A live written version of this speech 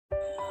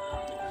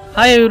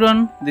Hi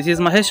everyone, this is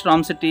Mahesh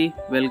Ramsetti.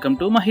 Welcome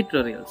to my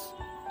tutorials.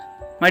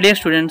 My dear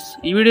students,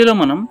 ఈ వీడియోలో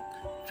మనం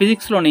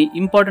ఫిజిక్స్లోని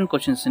important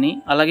క్వశ్చన్స్ని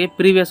అలాగే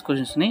ప్రీవియస్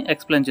క్వశ్చన్స్ని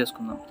ఎక్స్ప్లెయిన్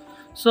చేసుకుందాం.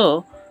 సో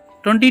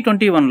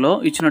 2021లో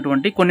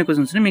ఇచ్చినటువంటి కొన్ని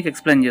క్వశ్చన్స్ని మీకు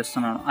ఎక్స్ప్లెయిన్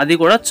చేస్తున్నాను, అది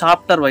కూడా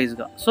చాప్టర్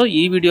వైజ్గా. సో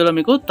ఈ వీడియోలో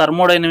మీకు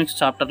థర్మోడైనమిక్స్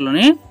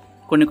చాప్టర్లోని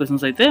కొన్ని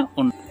క్వశ్చన్స్ అయితే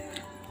ఉన్నాయి.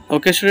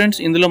 ఓకే స్టూడెంట్స్,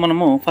 ఇందులో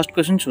మనము ఫస్ట్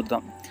క్వశ్చన్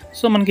చూద్దాం.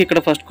 సో మనకి ఇక్కడ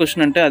ఫస్ట్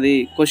క్వశ్చన్ అంటే అది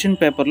క్వశ్చన్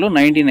పేపర్లో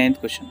 99th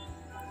క్వశ్చన్.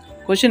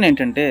 క్వశ్చన్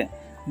ఏంటంటే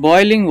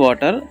boiling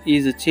water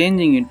is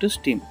changing into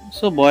steam.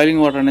 So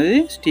boiling water అనేది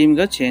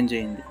స్టీమ్గా చేంజ్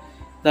అయింది.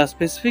 The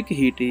specific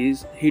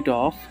heat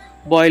of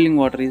boiling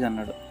water is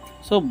అన్నాడు.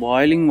 సో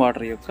బాయిలింగ్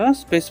వాటర్ యొక్క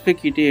స్పెసిఫిక్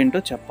హీట్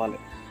ఏంటో చెప్పాలి.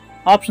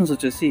 ఆప్షన్స్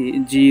వచ్చేసి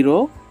 0,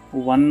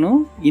 1,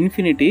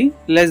 ఇన్ఫినిటీ,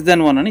 లెస్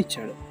దెన్ 1 అని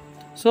ఇచ్చాడు.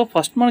 సో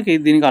ఫస్ట్ మనకి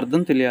దీనికి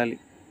అర్థం తెలియాలి.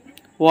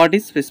 What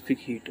is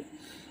specific heat?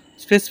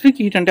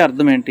 Specific heat అంటే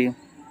అర్థం ఏంటి?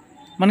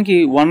 మనకి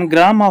 1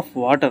 గ్రామ్ ఆఫ్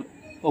వాటర్,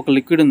 ఒక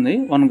లిక్విడ్ ఉంది,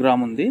 1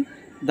 గ్రామ్ ఉంది,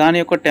 దాని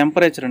యొక్క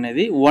టెంపరేచర్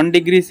అనేది 1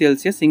 డిగ్రీ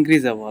సెల్సియస్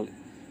ఇంక్రీజ్ అవ్వాలి.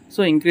 సో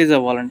ఇంక్రీజ్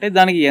అవ్వాలంటే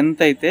దానికి ఎంత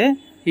అయితే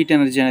హీట్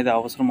ఎనర్జీ అనేది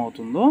అవసరం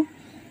అవుతుందో,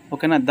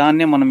 ఓకేనా,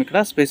 దాన్నే మనం ఇక్కడ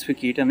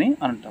స్పెసిఫిక్ హీట్ అని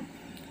అంటాం.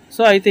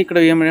 సో అయితే ఇక్కడ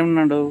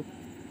ఏమన్నాడు,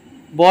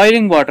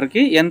 బాయిలింగ్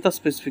వాటర్కి ఎంత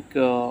స్పెసిఫిక్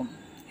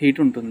హీట్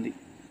ఉంటుంది.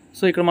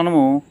 సో ఇక్కడ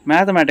మనము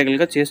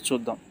మ్యాథమెటికల్గా చేసి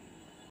చూద్దాం.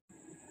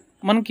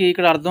 మనకి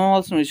ఇక్కడ అర్థం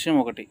అవ్వాల్సిన విషయం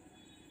ఒకటి,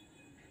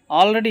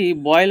 ఆల్రెడీ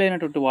బాయిల్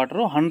అయినటువంటి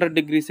వాటర్ 100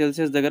 డిగ్రీ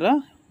సెల్సియస్ దగ్గర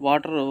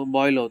వాటర్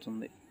బాయిల్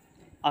అవుతుంది,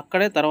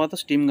 అక్కడే తర్వాత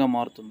స్టీమ్గా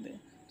మారుతుంది.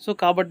 సో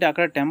కాబట్టి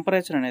అక్కడ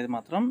టెంపరేచర్ అనేది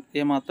మాత్రం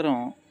ఏమాత్రం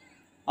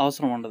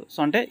అవసరం ఉండదు. సో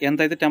అంటే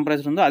ఎంతైతే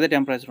టెంపరేచర్ ఉందో అదే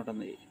టెంపరేచర్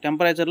ఉంటుంది,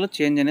 టెంపరేచర్లో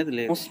చేంజ్ అనేది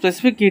లేదు.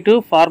 స్పెసిఫిక్ హీట్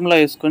ఫార్ములా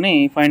వేసుకొని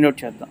ఫైండ్ అవుట్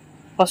చేద్దాం.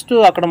 ఫస్ట్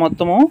అక్కడ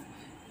మొత్తము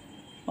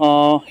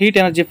heat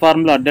energy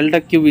formula delta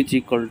Q is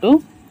equal to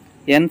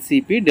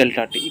NCP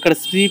delta T. ఇక్కడ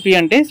సిపి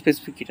అంటే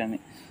స్పెసిఫిక్ హీట్ అని.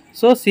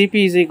 So CP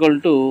is equal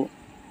to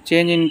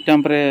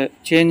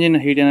change in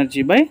heat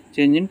energy by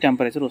change in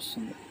temperature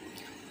వస్తుంది.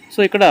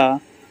 So ఇక్కడ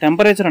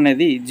temperature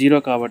అనేది 0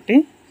 కాబట్టి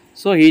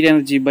so heat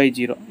energy by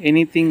 0,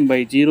 anything by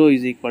 0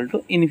 is equal to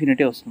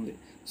infinity వస్తుంది.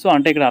 So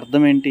అంటే ఇక్కడ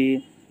అర్థం ఏంటి,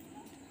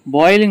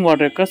 బాయిలింగ్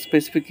వాటర్ యొక్క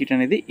స్పెసిఫిక్ హీట్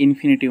అనేది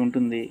ఇన్ఫినిటీ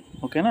ఉంటుంది.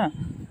 ఓకేనా,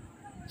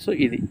 సో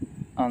ఇది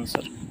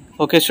ఆన్సర్.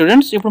 ఓకే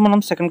స్టూడెంట్స్, ఇప్పుడు మనం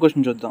సెకండ్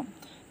క్వశ్చన్ చూద్దాం.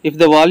 If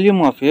the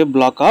volume of A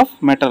black of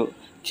metal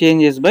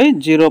changes by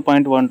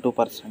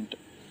 0.12%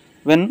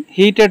 when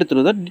heated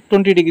through the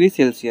 20 degrees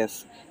Celsius,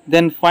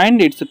 then find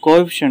its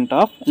coefficient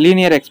of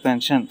linear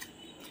expansion.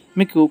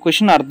 మీకు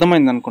question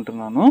అర్థమైంది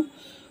అనుకుంటున్నాను.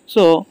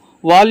 So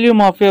volume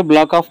of A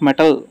black of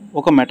metal,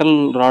 ఒక metal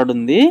rod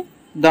ఉంది,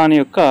 దాని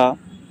యొక్క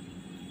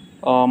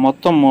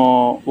మొత్తం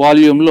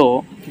వాల్యూమ్లో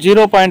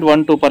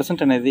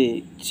 0.12% అనేది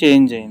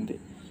చేంజ్ అయింది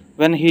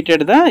వెన్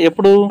హీటెడ్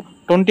ఎప్పుడు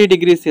 20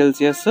 డిగ్రీ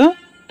సెల్సియస్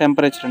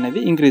టెంపరేచర్ అనేది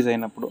ఇంక్రీజ్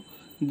అయినప్పుడు.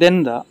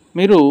 దెన్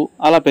మీరు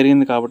అలా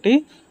పెరిగింది కాబట్టి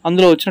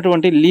అందులో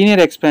వచ్చినటువంటి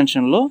లీనియర్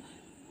ఎక్స్పాన్షన్లో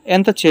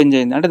ఎంత చేంజ్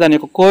అయింది అంటే దాని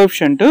యొక్క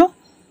కోఎఫిషియంట్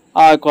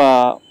ఆ యొక్క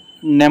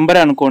నెంబరే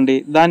అనుకోండి,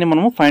 దాన్ని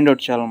మనము ఫైండ్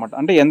అవుట్ చేయాలన్నమాట.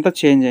 అంటే ఎంత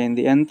చేంజ్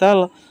అయింది, ఎంత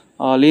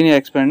లీనియర్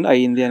ఎక్స్పాండ్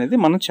అయ్యింది అనేది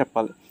మనం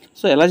చెప్పాలి.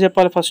 సో ఎలా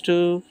చెప్పాలి, ఫస్ట్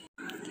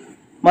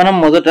మనం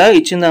మొదట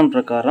ఇచ్చిన దాని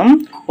ప్రకారం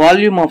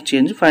volume of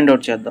change find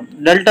out చేద్దాం.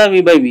 Delta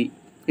we by we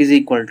is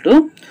equal to,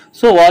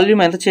 so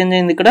volume ఎంత చేంజ్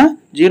అయింది ఇక్కడ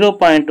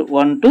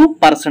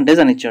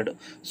 0.12% అని ఇచ్చాడు.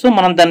 సో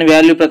మనం దాని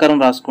వాల్యూ ప్రకారం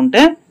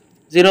రాసుకుంటే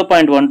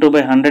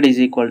 0.12/100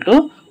 ఈజ్ ఈక్వల్ టు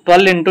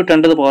 12 ×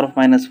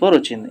 10⁻⁻⁴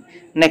 వచ్చింది.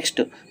 Next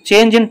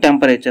change in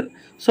temperature.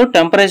 So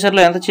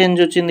టెంపరేచర్లో ఎంత చేంజ్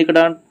వచ్చింది, ఇక్కడ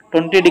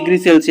 20 డిగ్రీ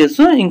సెల్సియస్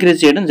ఇంక్రీజ్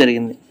చేయడం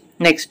జరిగింది.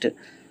 Next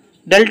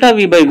delta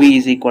we by we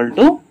is equal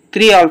to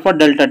 3α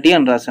delta T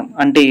అని రాసాం.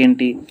 అంటే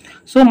ఏంటి,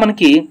 సో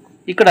మనకి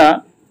ఇక్కడ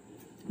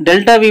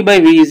delta we by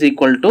we is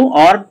equal to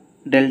R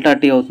delta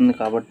T అవుతుంది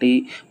కాబట్టి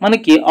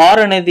మనకి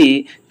ఆర్ అనేది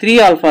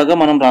 3α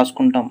మనం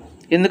రాసుకుంటాం.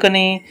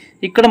 ఎందుకని,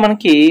 ఇక్కడ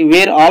మనకి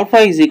where alpha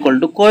is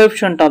equal to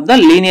coefficient of the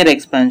linear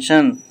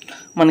expansion,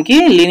 మనకి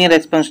లీనియర్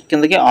ఎక్స్పాన్షన్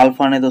కిందకి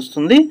ఆల్ఫా అనేది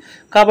వస్తుంది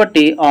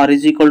కాబట్టి ఆర్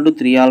ఈజ్ ఈక్వల్ టు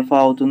 3α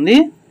అవుతుంది.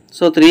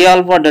 సో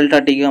 3α డెల్టా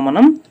టీగా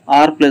మనం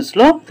ఆర్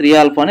ప్లస్లో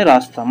 3α అని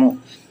రాస్తాము.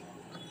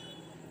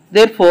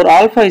 There four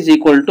alpha is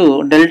equal to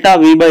delta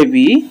we by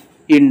V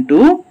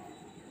into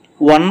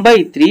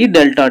 1/3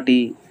 delta T.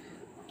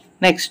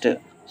 Next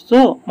so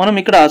మనం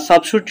ఇక్కడ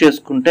సబ్స్టిట్యూట్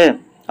చేసుకుంటే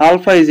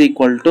alpha is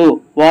equal to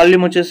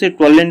volume వచ్చేసి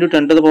 12 ×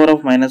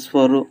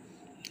 10⁻⁻⁴,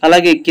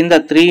 అలాగే కింద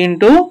 3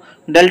 ఇంటూ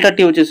డెల్టా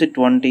టీ వచ్చేసి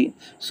 20.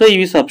 సో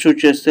ఇవి సబ్స్టిట్యూట్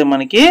చేస్తే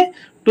మనకి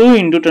 2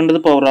 ×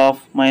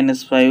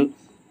 10⁻⁻5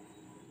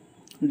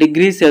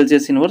 డిగ్రీ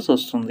సెల్సియస్ ఇన్వర్స్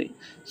వస్తుంది.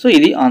 సో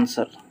ఇది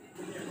ఆన్సర్.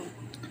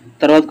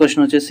 తర్వాత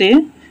క్వశ్చన్ వచ్చేసి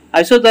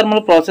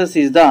isothermal process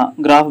is the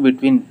graph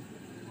between.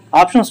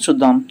 Options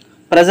చూద్దాం.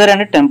 Pressure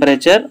and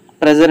temperature,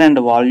 pressure and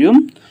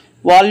volume,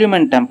 volume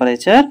and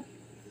temperature,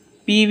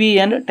 PV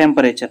and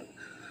temperature.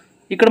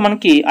 ఇక్కడ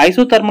మనకి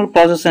ఐసోథర్మల్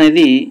ప్రాసెస్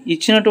అనేది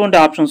ఇచ్చినటువంటి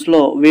ఆప్షన్స్లో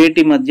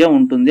వేటి మధ్య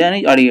ఉంటుంది అని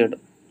అడిగాడు.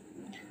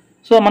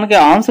 సో మనకి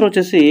ఆన్సర్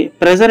వచ్చేసి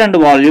ప్రెజర్ అండ్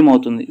వాల్యూమ్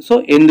అవుతుంది. సో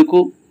ఎందుకు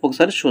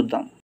ఒకసారి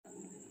చూద్దాం.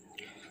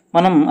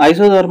 మనం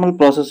ఐసోథర్మల్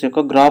ప్రాసెస్ యొక్క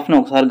గ్రాఫ్ని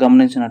ఒకసారి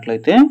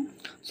గమనించినట్లయితే,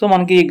 సో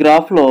మనకి ఈ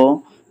గ్రాఫ్లో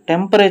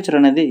టెంపరేచర్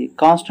అనేది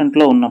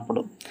కాన్స్టెంట్లో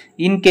ఉన్నప్పుడు.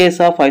 In case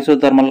of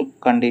isothermal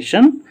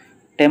condition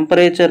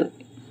temperature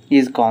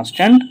is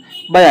constant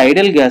by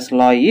ideal gas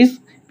law is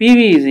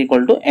PV is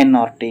equal to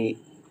NRT.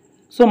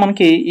 So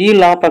మనకి ఈ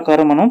లా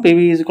ప్రకారం మనం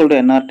PV is equal to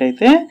NRT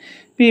అయితే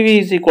పివి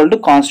ఈజ్ ఈక్వల్ టు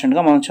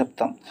కాన్స్టెంట్గా మనం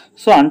చెప్తాం.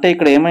 సో అంటే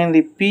ఇక్కడ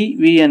ఏమైంది,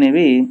 పివి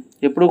అనేవి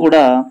ఎప్పుడు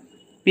కూడా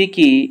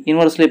పికి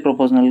ఇన్వర్స్లీ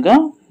ప్రపోజనల్గా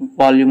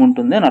వాల్యూమ్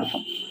ఉంటుంది అని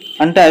అర్థం.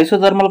 అంటే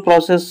ఐసోథర్మల్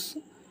ప్రాసెస్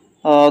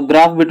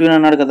గ్రాఫ్ బిట్వీన్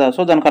అన్నాడు కదా,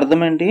 సో దానికి అర్థం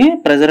ఏంటి,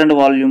 ప్రెజర్ అండ్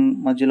వాల్యూమ్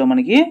మధ్యలో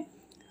మనకి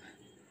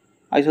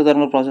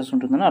ఐసోథర్మల్ ప్రాసెస్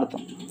ఉంటుందని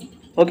అర్థం.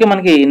 ఓకే,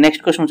 మనకి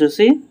నెక్స్ట్ క్వశ్చన్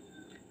వచ్చేసి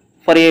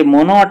for a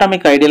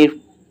మోనోఅటామిక్ ideal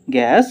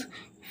gas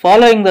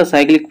following the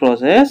cyclic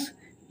process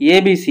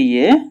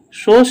ఏబిసిఏ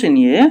shows in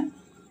a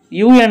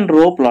you and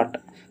రో ప్లాట్.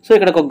 సో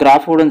ఇక్కడ ఒక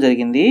గ్రాఫ్ ఇవ్వడం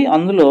జరిగింది,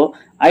 అందులో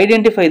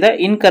ఐడెంటిఫై ద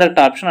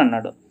ఇన్కరెక్ట్ ఆప్షన్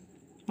అన్నాడు.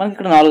 మనకి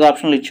ఇక్కడ 4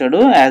 ఆప్షన్లు ఇచ్చాడు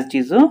యాజ్ ఇట్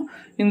ఈజ్,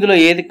 ఇందులో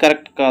ఏది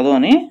కరెక్ట్ కాదు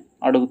అని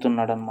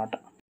అడుగుతున్నాడు అనమాట.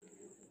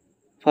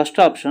 First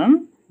option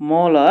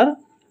molar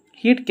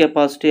heat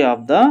capacity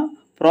of the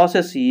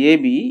process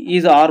AB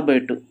is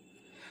R/2.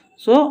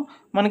 So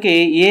మనకి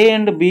ఏ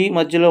అండ్ బి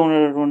మధ్యలో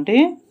ఉన్నటువంటి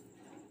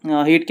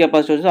హీట్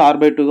కెపాసిటీ వచ్చేసి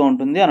R/2గా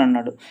ఉంటుంది అని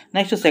అన్నాడు.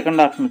 నెక్స్ట్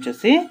సెకండ్ ఆప్షన్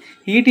వచ్చేసి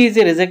heat is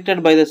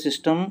rejected by the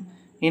system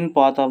in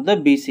path of the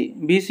BC.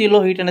 బీసీలో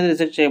హీట్ అనేది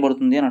రిజెక్ట్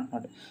చేయబడుతుంది అని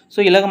అంటున్నాడు. సో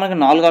ఇలాగ మనకి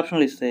 4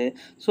 ఆప్షన్లు ఇస్తే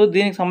సో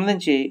దీనికి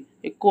సంబంధించి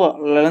ఎక్కువ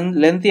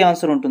లెంతీ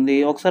ఆన్సర్ ఉంటుంది.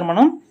 ఒకసారి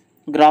మనం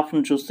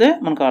గ్రాఫ్ను చూస్తే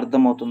మనకు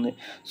అర్థమవుతుంది.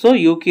 So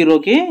యూకి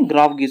రోకి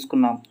graph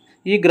గీసుకున్నాం.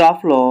 ఈ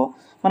గ్రాఫ్లో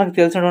మనకు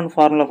తెలిసినటువంటి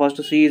formula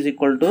first C is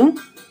equal to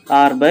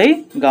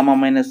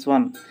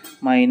R/γ-1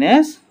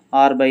 minus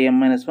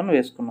R/m-1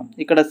 వేసుకున్నాం.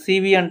 ఇక్కడ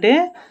CV అంటే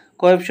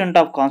కోఎఫిషియంట్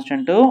ఆఫ్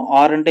కాన్స్టెంట్,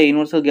 R అంటే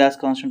యూనివర్సల్ గ్యాస్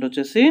కాన్స్టెంట్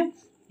వచ్చేసి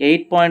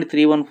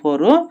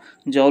 8.314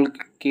 joule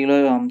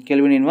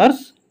kelvin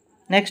inverse.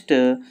 Next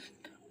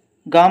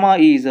gamma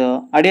is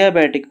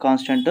adiabatic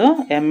constant,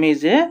 M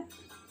is a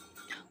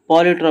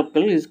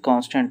పాలిట్రాపికల్ is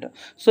constant.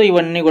 So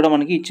ఇవన్నీ కూడా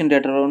మనకి ఇచ్చిన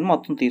డేటాలో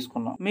మొత్తం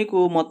తీసుకున్నాం. మీకు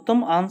మొత్తం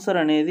ఆన్సర్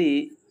అనేది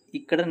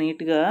ఇక్కడ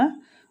నీట్గా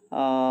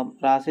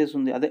రాసేసి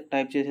ఉంది, అదే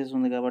టైప్ చేసేసి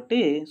ఉంది కాబట్టి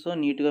సో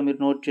నీట్గా మీరు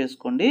నోట్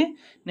చేసుకోండి.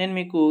 నేను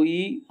మీకు ఈ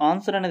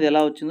ఆన్సర్ అనేది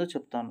ఎలా వచ్చిందో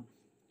చెప్తాను.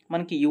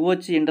 మనకి U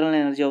వచ్చి ఇంటర్నల్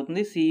ఎనర్జీ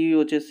అవుతుంది, CV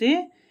వచ్చేసి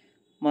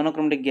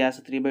మోనోక్రోమాటిక్ గ్యాస్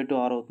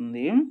 3/2R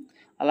అవుతుంది.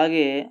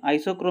 అలాగే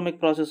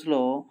ఐసోక్రోమిక్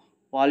ప్రాసెస్లో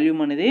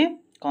వాల్యూమ్ అనేది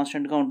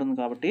కాన్స్టెంట్గా ఉంటుంది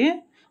కాబట్టి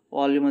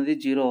వాల్యూమ్ అనేది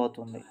 0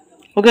 అవుతుంది.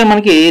 ఓకే,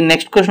 మనకి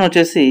నెక్స్ట్ క్వశ్చన్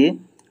వచ్చేసి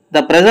the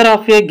pressure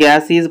of A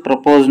gas is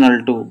proposal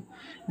to.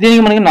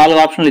 దీనికి మనకి 4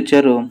 ఆప్షన్లు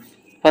ఇచ్చారు.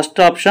 First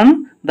option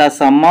the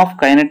sum of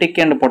kinetic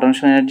and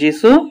potential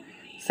energies,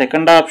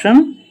 second option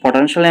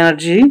potential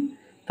energy,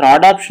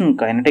 third option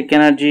kinetic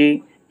energy,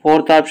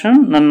 fourth option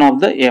none of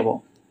the above.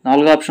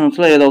 4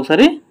 ఆప్షన్స్లో ఏదో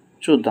ఒకసారి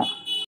చూద్దాం.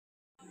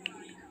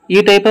 ఈ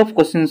type of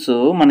questions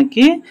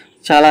మనకి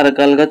చాలా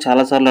రకాలుగా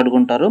చాలాసార్లు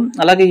అడుగుంటారు.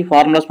 అలాగే ఈ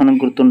ఫార్ములాస్ మనకు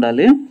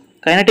గుర్తుండాలి.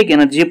 Kinetic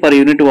energy per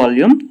unit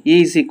volume E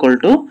is equal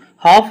to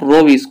 ½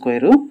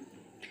 ρV².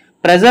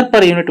 Pressure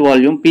per unit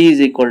volume P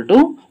is equal to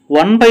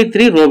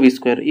 1/3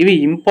 ρV². ఇవి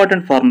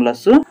ఇంపార్టెంట్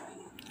ఫార్ములాస్.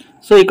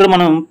 సో ఇక్కడ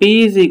మనం P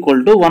is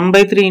equal to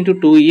 1/3 ×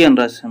 2E అని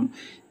రాసాం.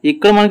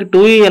 ఇక్కడ మనకి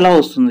 2E ఎలా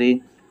వస్తుంది,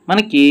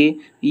 మనకి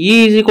E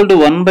is equal to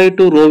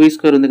 1/2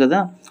 ρV² ఉంది కదా,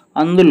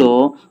 అందులో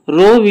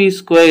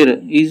ρV²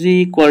 is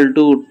equal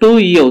to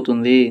 2E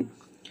అవుతుంది.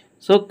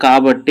 సో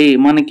కాబట్టి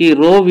మనకి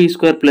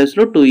ρV²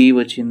 ప్లేస్లో 2E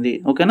వచ్చింది.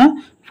 ఓకేనా,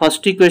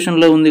 ఫస్ట్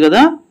ఈక్వేషన్లో ఉంది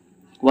కదా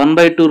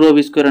 1/2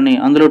 ρV² అని,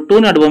 అందులో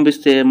 2ని అటు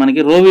పంపిస్తే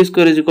మనకి ρV²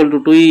 is equal to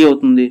 2E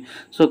అవుతుంది.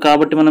 సో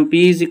కాబట్టి మనం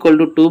P ఈజ్ ఈక్వల్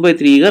టు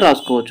 2/3గా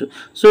రాసుకోవచ్చు.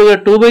 సో ఇక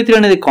 2/3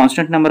 అనేది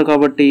కాన్స్టెంట్ నెంబర్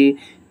కాబట్టి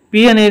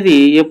P అనేది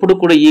ఎప్పుడు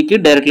కూడా Eకి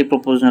డైరెక్ట్లీ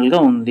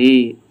ప్రపోజనల్గా ఉంది.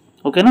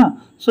 ఓకేనా,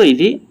 సో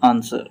ఇది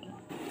ఆన్సర్.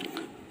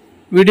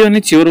 వీడియోని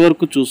చివరి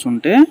వరకు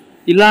చూస్తుంటే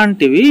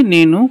ఇలాంటివి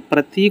నేను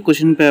ప్రతి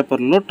క్వశ్చన్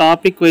పేపర్లో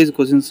టాపిక్ వైజ్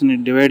క్వశ్చన్స్ని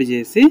డివైడ్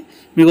చేసి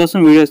మీకోసం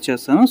వీడియోస్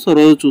చేస్తాను. సో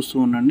రోజు చూస్తూ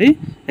ఉండండి,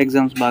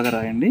 ఎగ్జామ్స్ బాగా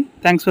రాయండి.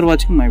 Thanks for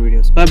watching my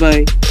videos. Bye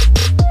bye.